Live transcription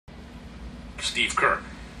Steve Kerr.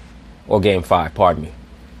 Or Game 5, pardon me.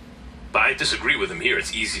 But I disagree with him here.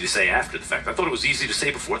 It's easy to say after the fact. I thought it was easy to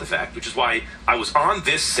say before the fact, which is why I was on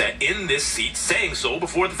this set, in this seat, saying so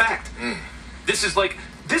before the fact. This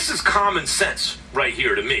is common sense right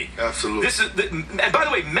here to me. Absolutely. And by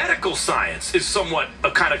the way, medical science is somewhat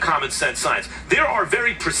a kind of common sense science. There are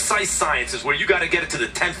very precise sciences where you got to get it to the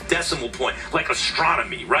 10th decimal point, like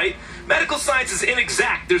astronomy, right? Medical science is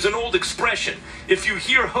inexact. There's an old expression. If you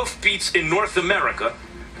hear hoofbeats in North America,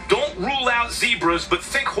 don't rule out zebras, but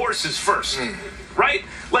think horses first, right?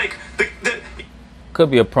 Like,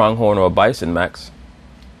 Could be a pronghorn or a bison, Max.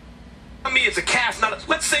 I mean, it's a calf, not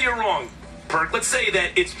let's say you're wrong, Perk. Let's say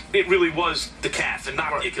that it really was the calf and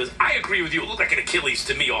not the Achilles. I agree with you. It looked like an Achilles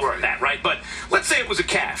to me off of that, right? But let's say it was a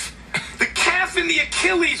calf. The calf and the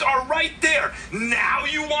Achilles are right there. Now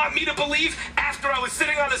you want me to believe, after I was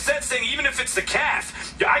sitting on the set saying, even if it's the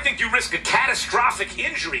calf, I think you risk a catastrophic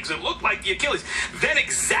injury because it looked like the Achilles. Then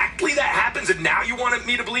exactly that happens, and now you wanted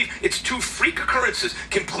me to believe it's two freak occurrences,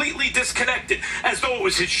 completely disconnected, as though it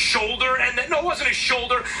was his shoulder, and no, it wasn't his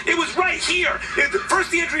shoulder. It was right here.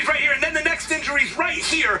 First the injury's right here, and then the next injury's right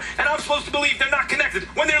here, and I'm supposed to believe they're not connected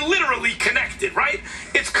when they're literally connected, right?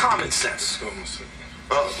 It's common sense.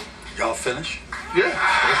 Y'all finish? Yeah.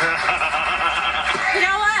 You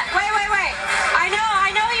know what? Wait. I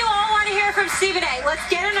know you all want to hear from Stephen A. Let's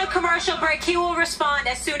get in a commercial break. He will respond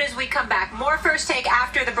as soon as we come back. More First Take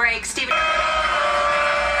after the break. Stephen.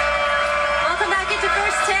 Welcome back into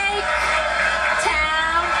First Take.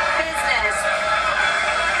 Town business.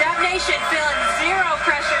 Dub Nation feeling zero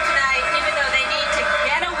pressure tonight, even though they need to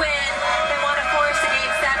get a win. They want to force a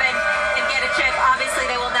Game 7 and get a chip. Obviously,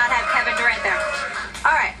 they will not have Kevin Durant there.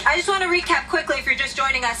 All right, I just want to recap quickly if you're just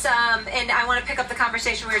joining us, and I want to pick up the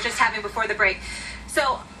conversation we were just having before the break.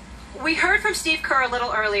 So we heard from Steve Kerr a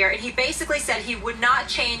little earlier, and he basically said he would not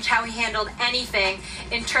change how he handled anything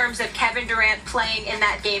in terms of Kevin Durant playing in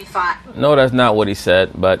that Game 5. No, that's not what he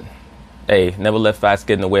said, but hey, never let facts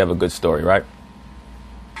get in the way of a good story, right?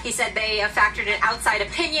 He said they factored in outside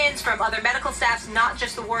opinions from other medical staffs, not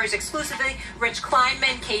just the Warriors exclusively. Rich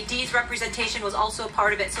Kleinman, KD's representation, was also a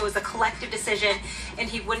part of it, so it was a collective decision, and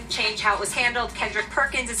he wouldn't change how it was handled. Kendrick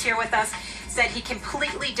Perkins is here with us, said he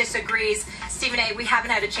completely disagrees. Stephen A., we haven't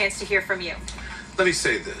had a chance to hear from you. Let me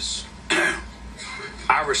say this.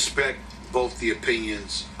 I respect both the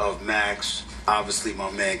opinions of Max, obviously my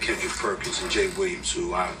man Kendrick Perkins, and Jay Williams,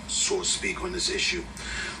 who I saw speak on this issue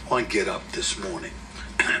on Get Up this morning.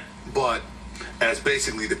 But as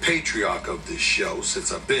basically the patriarch of this show,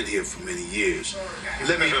 since I've been here for many years,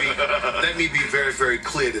 let me be very, very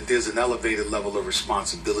clear that there's an elevated level of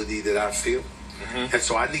responsibility that I feel. And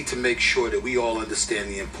so I need to make sure that we all understand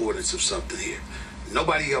the importance of something here.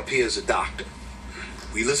 Nobody up here is a doctor.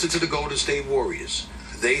 We listen to the Golden State Warriors.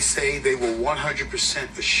 They say they were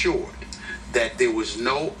 100% assured that there was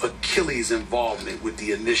no Achilles involvement with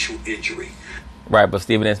the initial injury. Right, but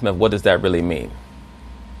Stephen A. Smith, what does that really mean?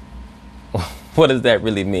 What does that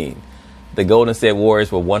really mean? The Golden State Warriors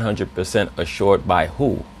were 100% assured by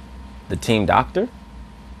who? The team doctor?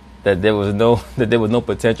 That there was no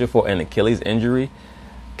potential for an Achilles injury.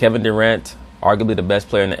 Kevin Durant, arguably the best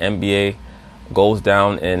player in the NBA, goes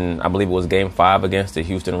down in, I believe it was Game 5 against the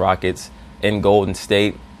Houston Rockets in Golden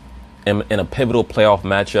State in a pivotal playoff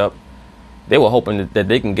matchup. They were hoping that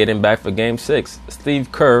they can get him back for Game 6.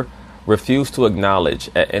 Steve Kerr refused to acknowledge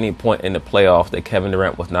at any point in the playoffs that Kevin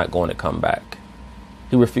Durant was not going to come back.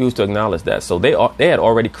 He refused to acknowledge that. So they had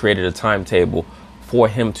already created a timetable for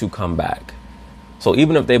him to come back. So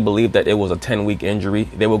even if they believed that it was a 10-week injury,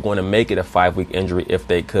 they were going to make it a 5-week injury if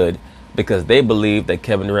they could, because they believed that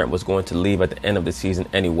Kevin Durant was going to leave at the end of the season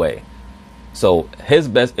anyway. So his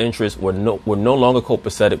best interests were no longer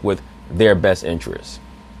copacetic with their best interests.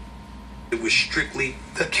 It was strictly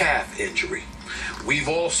the calf injury. We've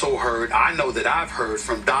also heard, I know that I've heard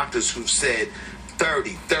from doctors who've said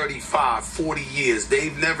 30, 35, 40 years,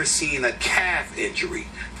 they've never seen a calf injury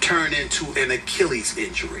turn into an Achilles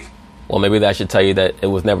injury. Well, maybe that should tell you that it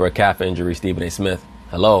was never a calf injury, Stephen A. Smith.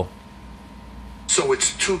 Hello? So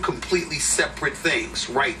it's two completely separate things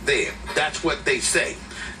right there. That's what they say.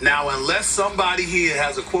 Now, unless somebody here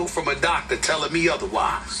has a quote from a doctor telling me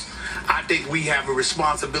otherwise, I think we have a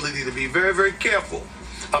responsibility to be very, very careful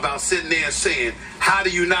about sitting there and saying, how do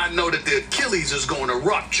you not know that the Achilles is going to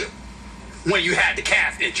rupture when you had the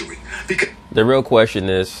calf injury? Because the real question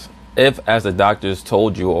is, if, as the doctors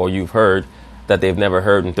told you or you've heard, that they've never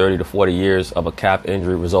heard in 30 to 40 years of a calf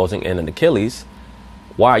injury resulting in an Achilles,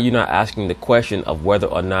 why are you not asking the question of whether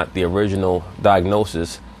or not the original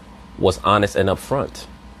diagnosis was honest and upfront?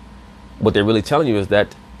 What they're really telling you is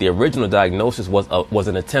that the original diagnosis was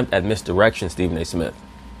an attempt at misdirection, Stephen A. Smith.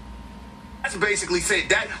 That's basically saying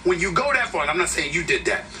that when you go that far, and I'm not saying you did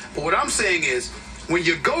that, but what I'm saying is when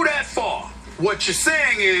you go that far, what you're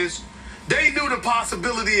saying is they knew the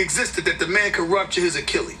possibility existed that the man could rupture his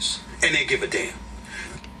Achilles and they give a damn.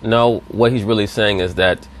 No, what he's really saying is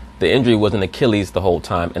that the injury was an Achilles the whole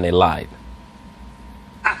time and they lied.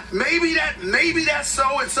 Maybe that's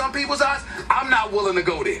so in some people's eyes. I'm not willing to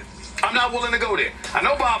go there. I'm not willing to go there. I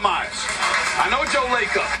know Bob Myers. I know Joe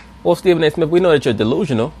Lacob. Well, Stephen A. Smith, we know that you're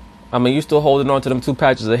delusional. I mean, you're still holding on to them 2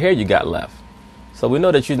 patches of hair you got left. So we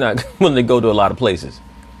know that you're not willing to go to a lot of places.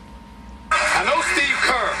 I know Steve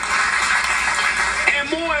Kerr. And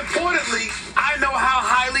more importantly, I know how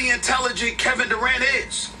highly intelligent Kevin Durant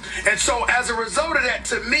is. And so as a result of that,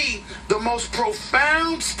 to me, the most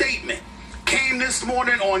profound statement came this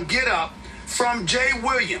morning on Get Up from Jay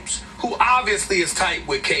Williams, who obviously is tight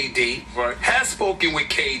with KD, right, has spoken with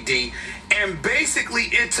KD, and basically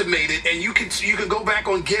intimated, and you can go back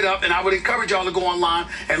on Get Up, and I would encourage y'all to go online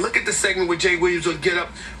and look at the segment with Jay Williams on Get Up,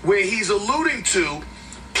 where he's alluding to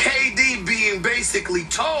KD being basically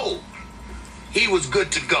told he was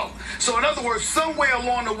good to go. So in other words, somewhere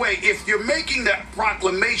along the way, if you're making that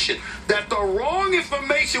proclamation that the wrong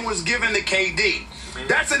information was given to KD,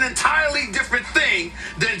 that's an entirely different thing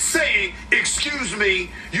than saying, excuse me,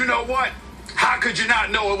 you know what? How could you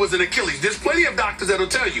not know it was an Achilles? There's plenty of doctors that'll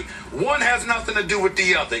tell you one has nothing to do with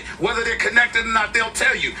the other. Whether they're connected or not, they'll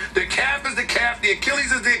tell you the calf is the calf, the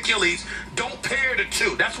Achilles is the Achilles. Don't pair the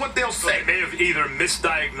two. That's what they'll say. So they may have either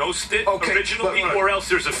misdiagnosed it originally, or else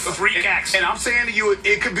there's a freak accident. And I'm saying to you,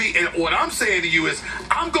 it could be, and what I'm saying to you is,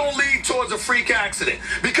 I'm going to lead towards a freak accident.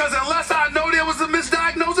 Because unless I know there was a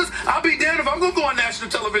misdiagnosis, I'll be damned if I'm going to go on national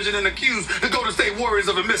television and accuse the Golden State Warriors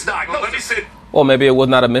of a misdiagnosis. Well, let me say... Well, maybe it was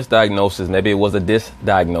not a misdiagnosis. Maybe it was a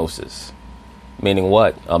disdiagnosis. Meaning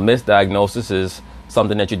what? A misdiagnosis is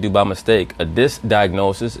something that you do by mistake. A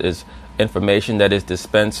disdiagnosis is information that is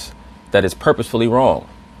dispensed that is purposefully wrong.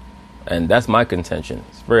 And that's my contention.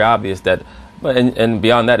 It's very obvious that, and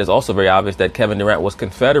beyond that, it's also very obvious that Kevin Durant was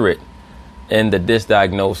confederate in the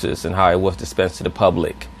disdiagnosis and how it was dispensed to the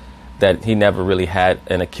public, that he never really had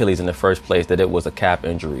an Achilles in the first place, that it was a calf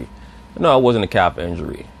injury. No, it wasn't a calf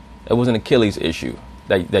injury. It was an Achilles issue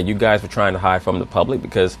that you guys were trying to hide from the public,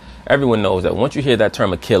 because everyone knows that once you hear that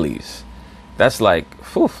term Achilles, that's like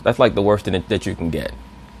the worst thing that you can get.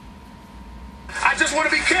 I just want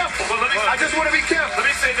to be careful. Well, I just want to be careful. Let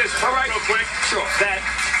me say this real quick. Sure.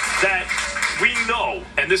 That we know,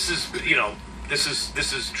 and this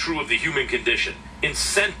is true of the human condition.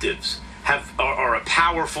 Incentives are a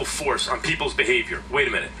powerful force on people's behavior. Wait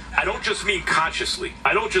a minute. I don't just mean consciously.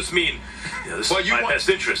 I don't just mean this is my best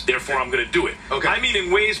interest, therefore I'm going to do it. Okay. I mean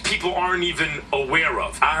in ways people aren't even aware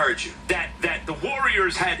of. I heard you. That the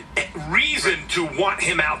Warriors had reason to want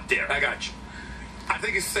him out there. I got you. I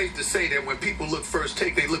think it's safe to say that when people look First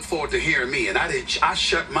Take, they look forward to hearing me. And I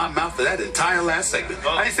shut my mouth for that entire last segment.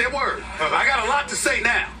 I didn't say a word. I got a lot to say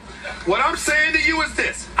now. What I'm saying to you is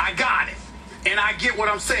this. I got it. And I get what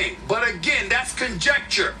I'm saying. But again, that's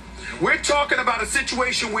conjecture. We're talking about a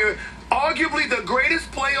situation where arguably the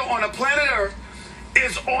greatest player on the planet Earth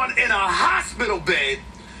is in a hospital bed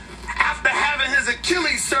after having his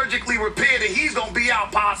Achilles surgically repaired, and he's going to be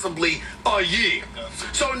out possibly a year.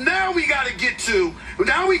 So now we got to get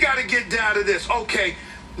down to this. Okay,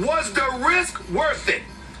 was the risk worth it?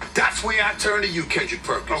 That's where I turn to you, Kendrick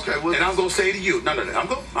Perkins. Okay, and I'm going to say to you, no,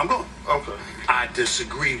 I'm going. Okay. I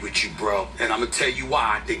disagree with you, bro, and I'm going to tell you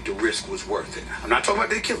why I think the risk was worth it. I'm not talking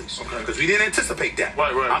about the Achilles, because we didn't anticipate that.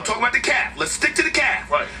 I'm talking about the calf. Let's stick to the calf.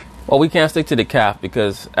 Right. Well, we can't stick to the calf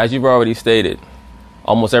because, as you've already stated,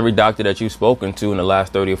 almost every doctor that you've spoken to in the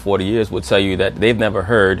last 30 or 40 years would tell you that they've never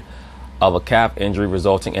heard of a calf injury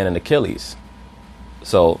resulting in an Achilles.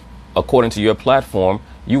 So, according to your platform,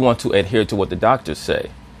 you want to adhere to what the doctors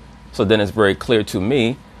say. So then it's very clear to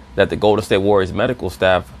me that the Golden State Warriors medical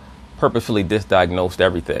staff purposefully misdiagnosed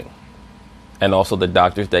everything. And also the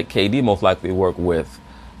doctors that KD most likely worked with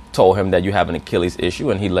told him that you have an Achilles issue,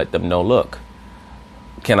 and he let them know, look,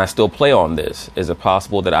 can I still play on this? Is it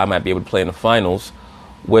possible that I might be able to play in the finals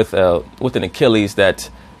with an Achilles that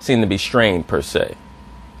seemed to be strained per se?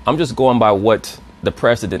 I'm just going by what the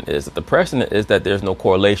precedent is. If the precedent is that there's no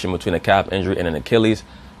correlation between a calf injury and an Achilles,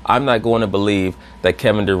 I'm not going to believe that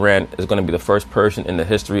Kevin Durant is going to be the first person in the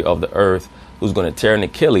history of the earth who's going to tear an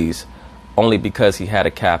Achilles only because he had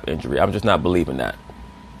a calf injury. I'm just not believing that.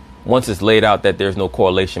 Once it's laid out that there's no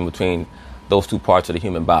correlation between those two parts of the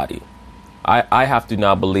human body, I have to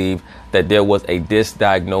now believe that there was a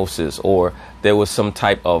misdiagnosis or there was some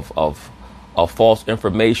type of false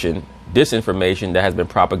information disinformation that has been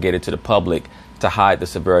propagated to the public to hide the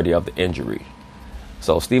severity of the injury.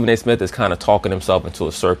 So Stephen A. Smith is kind of talking himself into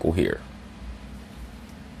a circle here.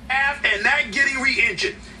 And that getting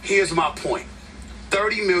re-injured. Here's my point.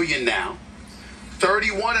 $30 million now.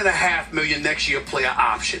 $31.5 million next year player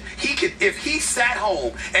option. He could, if he sat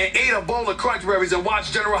home and ate a bowl of Crunch Berries and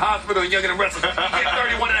watched General Hospital and Young and the Restless, he get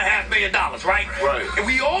 $31.5 million, right? Right. And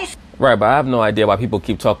we also... Right, but I have no idea why people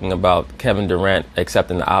keep talking about Kevin Durant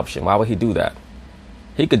accepting the option. Why would he do that?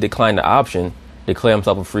 He could decline the option, declare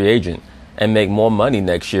himself a free agent, and make more money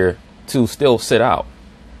next year to still sit out.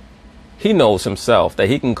 He knows himself that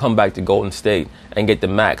he can come back to Golden State and get the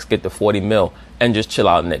max, get the 40 mil, and just chill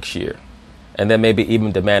out next year. And then maybe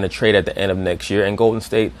even demand a trade at the end of next year, and Golden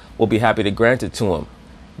State will be happy to grant it to him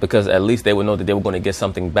because at least they would know that they were going to get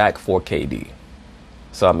something back for KD.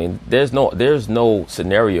 So, I mean, there's no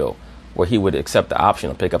scenario where he would accept the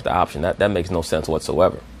option or pick up the option. That makes no sense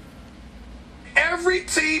whatsoever. Every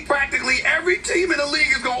team, practically every team in the league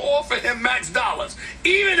is going to offer him max dollars,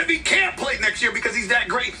 even if he can't play next year because he's that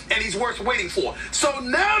great and he's worth waiting for. So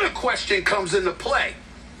now the question comes into play.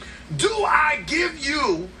 Do I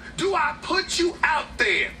put you out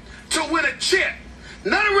there to win a chip?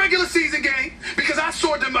 Not a regular season game, because I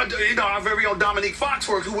saw them, our very own Dominique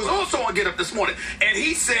Foxworth, who was also on Get Up this morning, and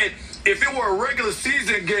he said, if it were a regular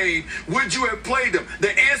season game, would you have played them? The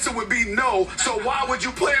answer would be no, so why would you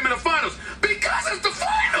play them in the finals? Because it's the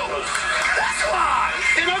finals! That's why!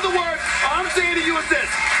 In other words, all I'm saying to you is this,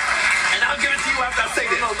 and I'll give it to you after I say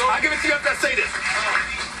this. I'll give it to you after I say this.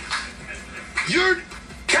 You're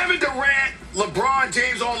Kevin Durant, LeBron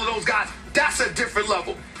James, all of those guys, that's a different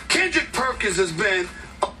level. Kendrick Perkins has been...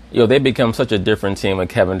 Yo, they become such a different team when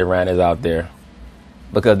Kevin Durant is out there.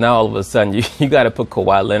 Because now all of a sudden you got to put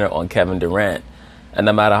Kawhi Leonard on Kevin Durant. And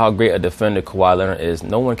no matter how great a defender Kawhi Leonard is,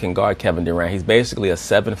 no one can guard Kevin Durant. He's basically a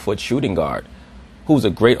 7-foot shooting guard who's a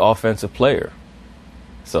great offensive player.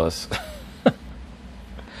 So it's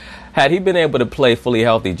had he been able to play fully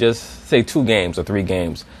healthy, just say 2 games or 3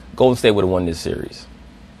 games, Golden State would have won this series.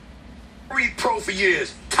 Pro for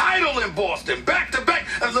years, title in Boston, back-to-back.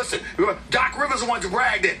 And listen, Doc Rivers the one to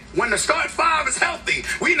brag that when the start 5 is healthy,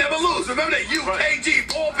 we never lose. Remember that? You, KG,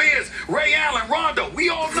 Paul Pierce, Ray Allen, Rondo. We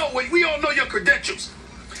all know your credentials.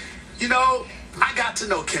 You know, I got to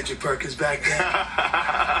know Kendrick Perkins back then,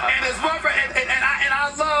 and it's rough. And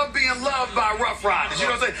I love being loved by Rough Riders. You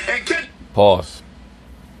know what I'm saying? And Pause.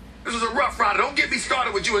 This was a Rough Rider. Don't get me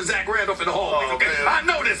started with you and Zach Randolph in the hallway, okay? I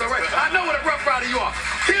know this, all right? I know what a Rough Rider you are.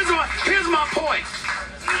 Here's my point.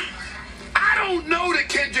 I don't know the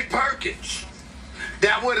Kendrick Perkins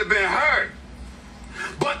that would have been hurt,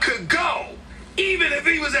 but could go, even if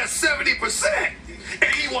he was at 70%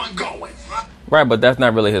 and he wasn't going. Right, but that's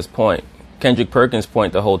not really his point. Kendrick Perkins'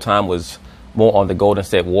 point the whole time was more on the Golden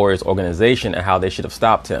State Warriors organization and how they should have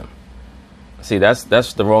stopped him. See, that's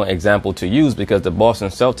the wrong example to use because the Boston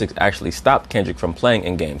Celtics actually stopped Kendrick from playing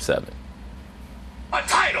in Game 7. A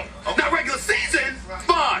title. Not regular season,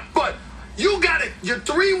 fine. But you got it. You're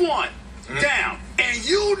 3-1 down. And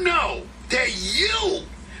you know that you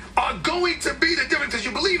are going to be the difference because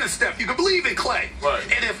you believe in Steph. You can believe in Clay. Right.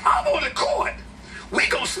 And if I'm on the court, we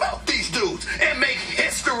going to smoke these dudes and make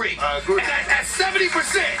history. I agree. And at 70%,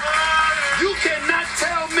 you cannot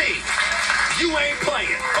tell me you ain't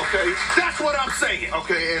playing. Okay. That's what I'm saying.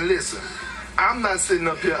 Okay, and listen, I'm not sitting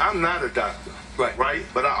up here, I'm not a doctor. Right?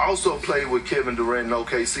 But I also played with Kevin Durant in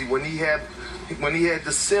OKC when he had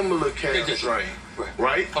the similar calf strain.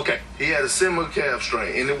 Right? Okay. He had a similar calf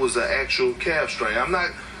strain, and it was an actual calf strain. I'm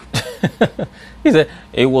not... He said,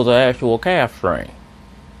 it was an actual calf strain.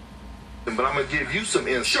 But I'm going to give you some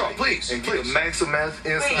insight. Sure, please. And give maximum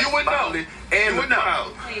insight. You would know. And you would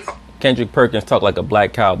know. Kendrick Perkins talk like a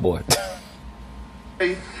black cowboy.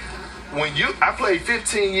 I played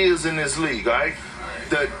 15 years in this league, all right?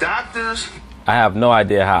 The doctors... I have no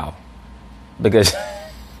idea how. Because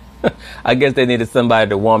I guess they needed somebody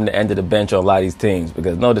to warm the end of the bench on a lot of these teams.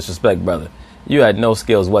 Because no disrespect, brother, you had no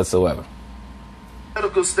skills whatsoever.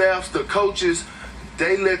 Medical staffs, the coaches,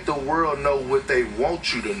 they let the world know what they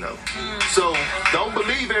want you to know. So don't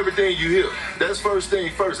believe everything you hear. That's first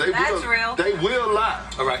thing first. That's real. They will lie.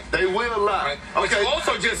 All right. They will lie. Right. Okay. But you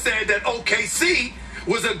also just said that OKC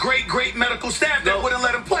was a great medical staff that wouldn't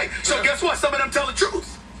let him play. So guess what? Some of them tell the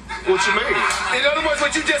truth. What you mean? In other words,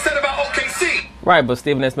 what you just said about OKC. Right, but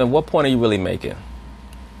Stephen A. Smith, what point are you really making?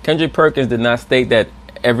 Kendrick Perkins did not state that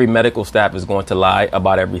every medical staff is going to lie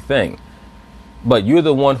about everything. But you're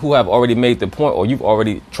the one who have already made the point, or you've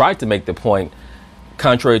already tried to make the point,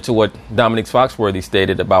 contrary to what Dominique Foxworthy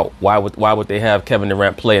stated about why would they have Kevin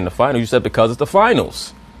Durant play in the finals. You said because it's the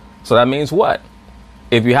finals. So that means what?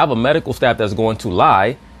 if you have a medical staff that's going to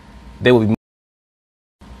lie, they will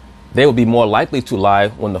be more likely to lie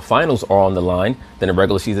when the finals are on the line than a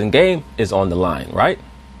regular season game is on the line, right?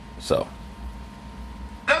 So.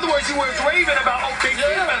 In other words, you were raving about OKC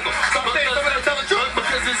medical. So I'm saying somebody tell the truth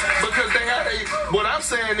because they had what I'm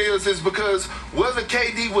saying is because whether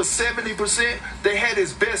KD was 70%, they had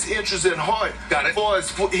his best interest in heart as far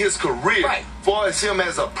as his career, as far as him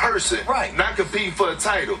as a person, not competing for a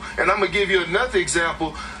title. And I'm going to give you another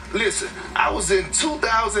example. Listen, I was in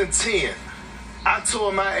 2010. I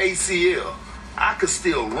tore my ACL. I could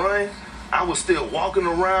still run. I was still walking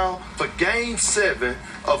around for Game 7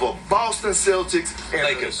 of a Boston Celtics and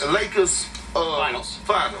Lakers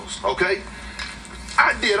finals. Okay,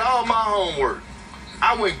 I did all my homework.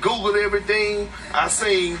 I went Googled everything. I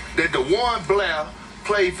seen that DeJuan Blair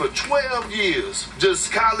played for 12 years, just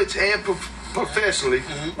college and professionally,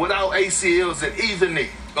 without ACLs and either knee.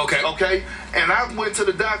 Okay. And I went to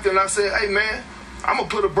the doctor and I said, "Hey man, I'm gonna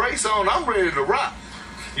put a brace on. I'm ready to rock."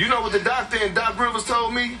 You know what the doctor and Doc Rivers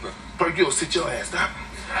told me? Perk, you gonna sit your ass down.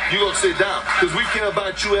 You gonna sit down because we care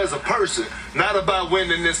about you as a person, not about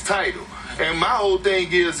winning this title. And my whole thing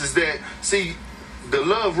is that, see, the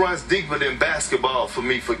love runs deeper than basketball for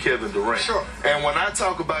me for Kevin Durant. Sure. And when I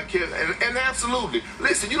talk about Kevin, and absolutely,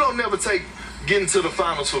 listen, you don't never take getting to the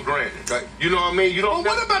finals for granted. Right. You know what I mean? You don't.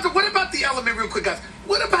 Well, what about the element, real quick, guys?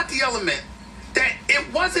 What about the element that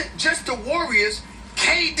it wasn't just the Warriors?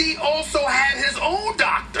 KD also had his own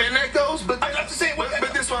doctor. And that goes, but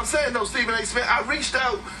this is what I'm saying, though, Stephen A. Smith. I reached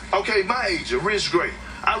out, my agent, Rich Gray.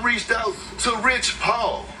 I reached out to Rich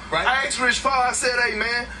Paul. Right. I asked Rich Paul, I said, "Hey,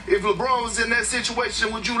 man, if LeBron was in that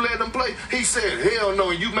situation, would you let him play?" He said, "Hell no,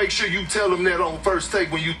 and you make sure you tell him that on first take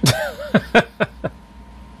when you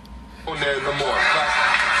on there in the morning."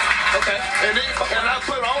 Okay. And I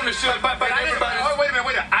put on the shit, but everybody... Wait a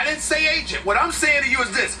minute. I didn't say agent. What I'm saying to you is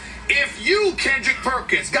this. If you, Kendrick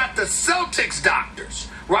Perkins, got the Celtics doctors,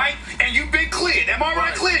 right, and you've been cleared,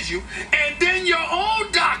 MRI clears you, and then your own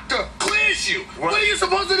doctor clears you, what are you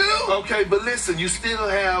supposed to do? Okay, but listen, you still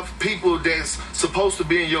have people that's supposed to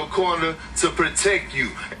be in your corner to protect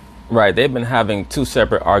you. Right, they've been having two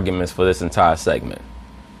separate arguments for this entire segment.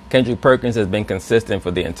 Kendrick Perkins has been consistent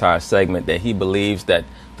for the entire segment that he believes that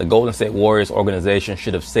the Golden State Warriors organization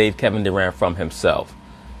should have saved Kevin Durant from himself.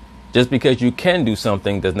 Just because you can do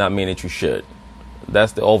something does not mean that you should.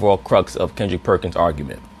 That's the overall crux of Kendrick Perkins'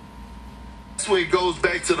 argument. That's where it goes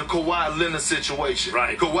back to the Kawhi Leonard situation.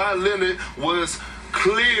 Right. Kawhi Leonard was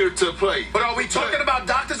cleared to play. But are we talking about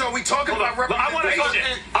doctors or are we talking about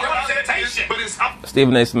representation?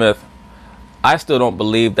 Stephen A. Smith, I still don't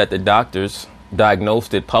believe that the doctors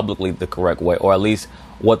diagnosed it publicly the correct way, or at least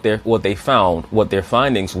what their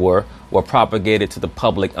findings were propagated to the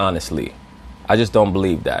public honestly. I just don't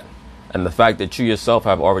believe that. And the fact that you yourself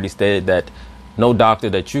have already stated that no doctor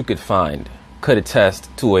that you could find could attest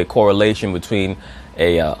to a correlation between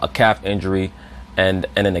a calf injury and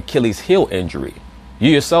an Achilles heel injury.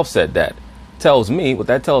 You yourself said that. What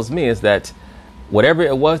that tells me is that whatever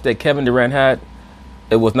it was that Kevin Durant had,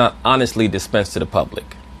 it was not honestly dispensed to the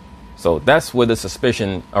public. So that's where the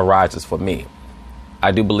suspicion arises for me.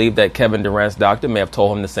 I do believe that Kevin Durant's doctor may have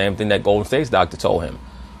told him the same thing that Golden State's doctor told him,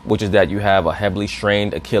 which is that you have a heavily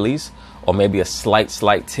strained Achilles or maybe a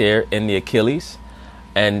slight tear in the Achilles.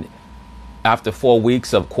 And after 4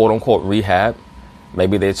 weeks of quote unquote rehab,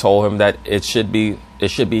 maybe they told him that it should be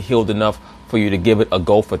healed enough for you to give it a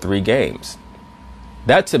go for 3 games.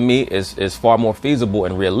 That to me is far more feasible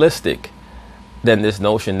and realistic than this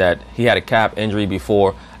notion that he had a calf injury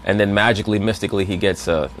before and then magically, mystically, he gets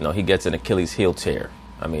an Achilles heel tear.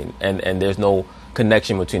 I mean, and there's no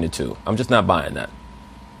connection between the two. I'm just not buying that.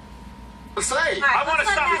 I want to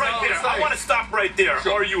stop right there. I want to stop right there.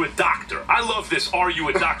 Sure. Are you a doctor? I love this. Are you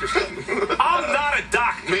a doctor? I'm not a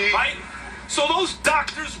doctor, right? So those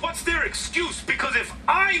doctors, what's their excuse? Because if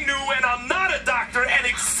I knew and I'm not a doctor and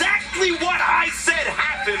exactly what I said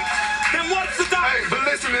happened, then what's the doctor? Hey, but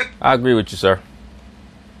listen, I agree with you, sir.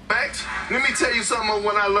 Max, let me tell you something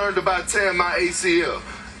when I learned about tearing my ACL.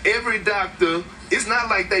 Every doctor, it's not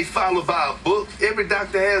like they follow by a book. Every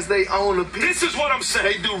doctor has their own opinion. This is what I'm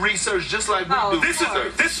saying. They do research just like we do. This is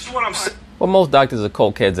what I'm saying. Well, most doctors are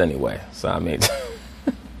cokeheads anyway. So, I mean,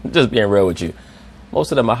 just being real with you.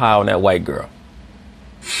 Most of them are high on that white girl.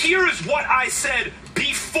 Here is what I said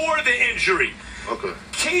before the injury. Okay.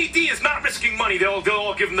 KD is not risking money. They'll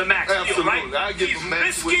all give him the max deal, right? He's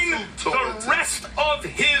risking the rest of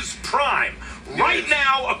his prime. Right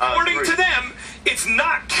now, according to them, it's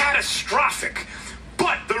not catastrophic.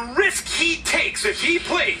 But the risk he takes if he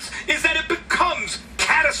plays is that it becomes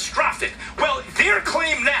catastrophic. Well, their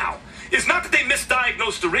claim now is not that they misdiagnosed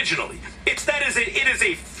announced originally. It is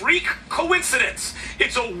a freak coincidence.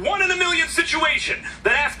 It's a 1 in a million situation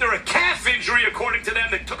that after a calf injury, according to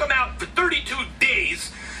them, that took him out for 32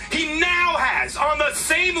 days, he now has on the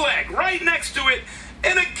same leg, right next to it,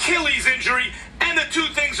 an Achilles injury, and the two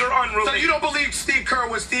things are unrelated. So you don't believe Steve Kerr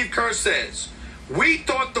when Steve Kerr says, we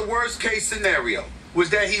thought the worst case scenario was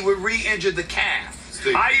that he would re-injure the calf.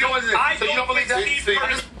 I don't believe that Steve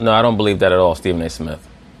Kerr is... No, I don't believe that at all, Stephen A. Smith.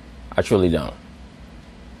 I truly don't.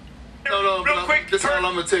 No, real quick, this is all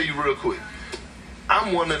I'm going to tell you real quick.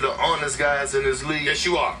 I'm one of the honest guys in this league. Yes,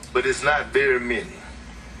 you are. But it's not very many.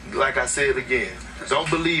 Like I said again, don't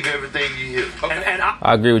believe everything you hear. Okay. And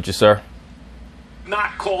I agree with you, sir.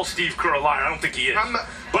 Not call Steve Kerr a liar. I don't think he is.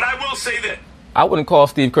 But I will say that. I wouldn't call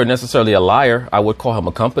Steve Kerr necessarily a liar. I would call him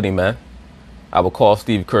a company man. I would call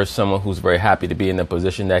Steve Kerr someone who's very happy to be in the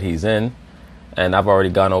position that he's in. And I've already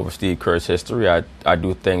gone over Steve Kerr's history. I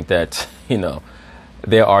do think that,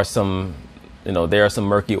 there are some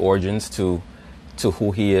murky origins to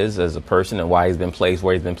who he is as a person and why he's been placed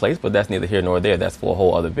where he's been placed. But that's neither here nor there. That's for a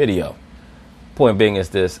whole other video. Point being is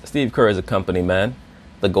this: Steve Kerr is a company man.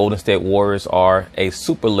 The Golden State Warriors are a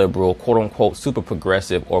super liberal, quote unquote, super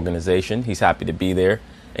progressive organization. He's happy to be there,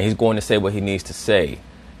 and he's going to say what he needs to say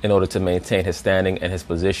in order to maintain his standing and his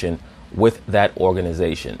position with that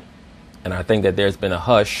organization. And I think that there's been a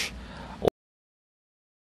hush,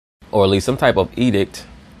 or at least some type of edict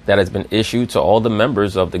that has been issued to all the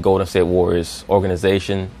members of the Golden State Warriors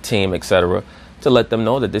organization, team, etc., to let them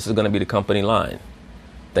know that this is going to be the company line,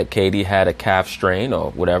 that KD had a calf strain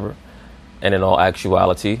or whatever. And in all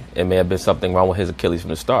actuality, it may have been something wrong with his Achilles from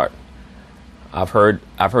the start. I've heard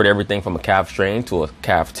everything from a calf strain to a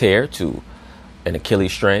calf tear to an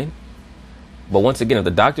Achilles strain. But once again, if the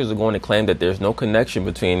doctors are going to claim that there's no connection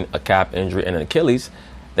between a calf injury and an Achilles,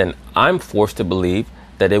 then I'm forced to believe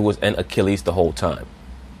that it was an Achilles the whole time.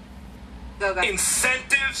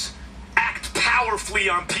 Incentives act powerfully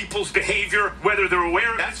on people's behavior, whether they're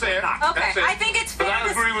aware of it or not. Okay, That's fair. I think it's fair. But I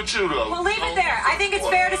agree with you, though. We'll leave it there. I think it's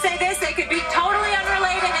fair to say this. They could be totally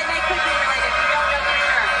unrelated, and they could be related if you don't know for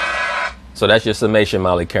sure. So that's your summation,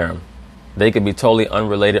 Molly Karam. They could be totally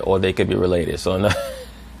unrelated or they could be related. So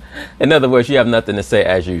in other words, you have nothing to say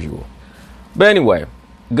as usual. But anyway,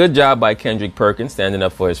 good job by Kendrick Perkins standing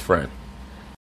up for his friend.